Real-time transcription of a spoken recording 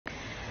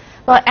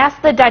Well, as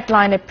the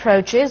deadline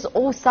approaches,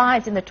 all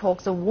sides in the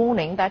talks are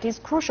warning that it's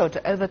crucial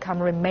to overcome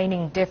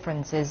remaining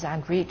differences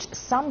and reach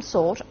some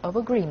sort of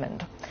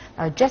agreement.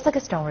 Now,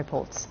 Jessica Stone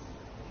reports.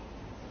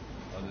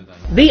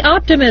 The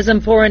optimism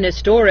for an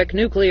historic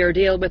nuclear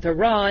deal with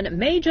Iran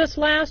may just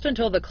last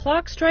until the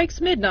clock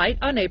strikes midnight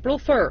on April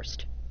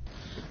 1st.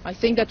 I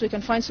think that we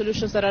can find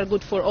solutions that are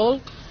good for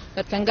all,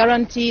 that can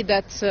guarantee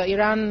that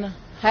Iran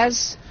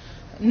has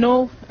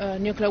no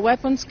nuclear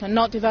weapons,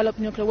 cannot develop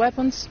nuclear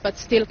weapons, but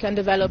still can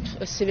develop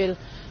a civil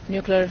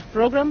nuclear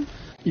program.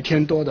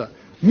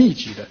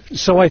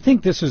 So I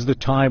think this is the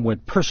time when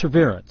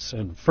perseverance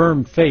and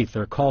firm faith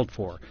are called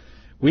for.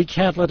 We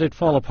can't let it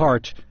fall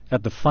apart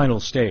at the final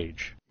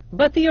stage.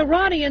 But the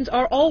Iranians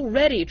are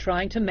already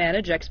trying to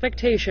manage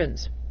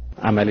expectations.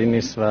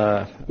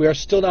 We are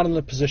still not in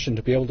the position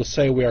to be able to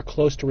say we are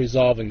close to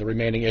resolving the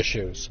remaining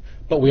issues,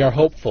 but we are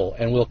hopeful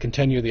and will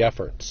continue the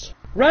efforts.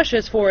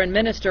 Russia's foreign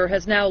minister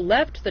has now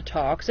left the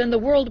talks, and the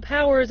world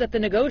powers at the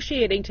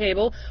negotiating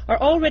table are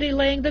already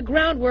laying the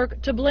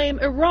groundwork to blame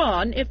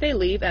Iran if they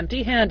leave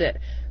empty-handed.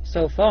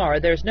 So far,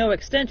 there's no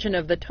extension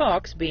of the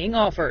talks being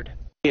offered.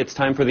 It's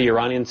time for the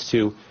Iranians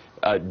to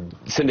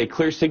send a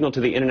clear signal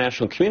to the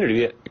international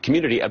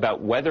community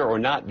about whether or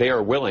not they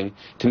are willing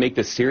to make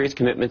the serious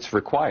commitments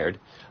required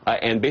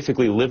and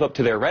basically live up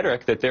to their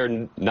rhetoric that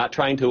they're not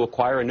trying to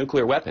acquire a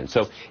nuclear weapon.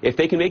 So if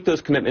they can make those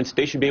commitments,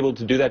 they should be able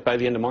to do that by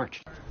the end of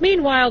March.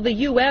 Meanwhile, the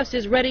U.S.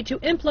 is ready to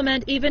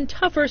implement even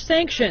tougher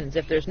sanctions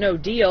if there's no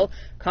deal.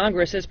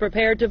 Congress is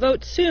prepared to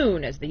vote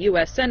soon, as the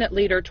U.S. Senate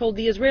leader told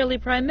the Israeli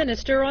Prime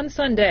Minister on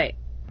Sunday.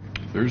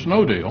 If there's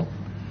no deal,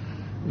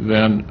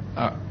 then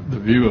the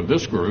view of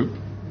this group,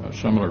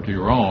 similar to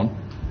your own,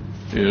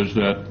 is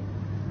that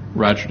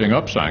ratcheting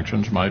up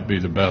sanctions might be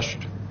the best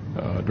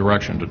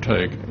direction to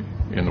take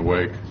in the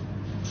wake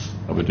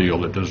of a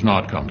deal that does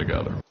not come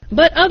together.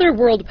 But other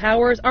world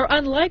powers are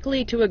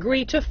unlikely to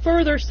agree to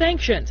further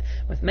sanctions,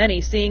 with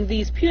many seeing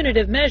these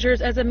punitive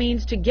measures as a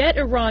means to get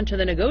Iran to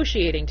the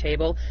negotiating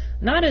table,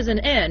 not as an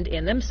end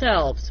in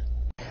themselves.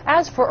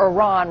 As for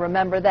Iran,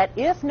 remember that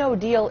if no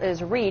deal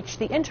is reached,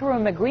 the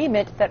interim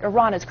agreement that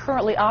Iran is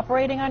currently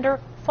operating under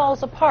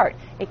falls apart.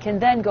 It can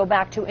then go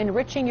back to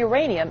enriching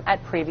uranium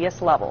at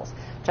previous levels.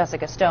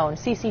 Jessica Stone,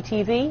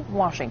 CCTV,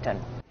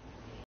 Washington.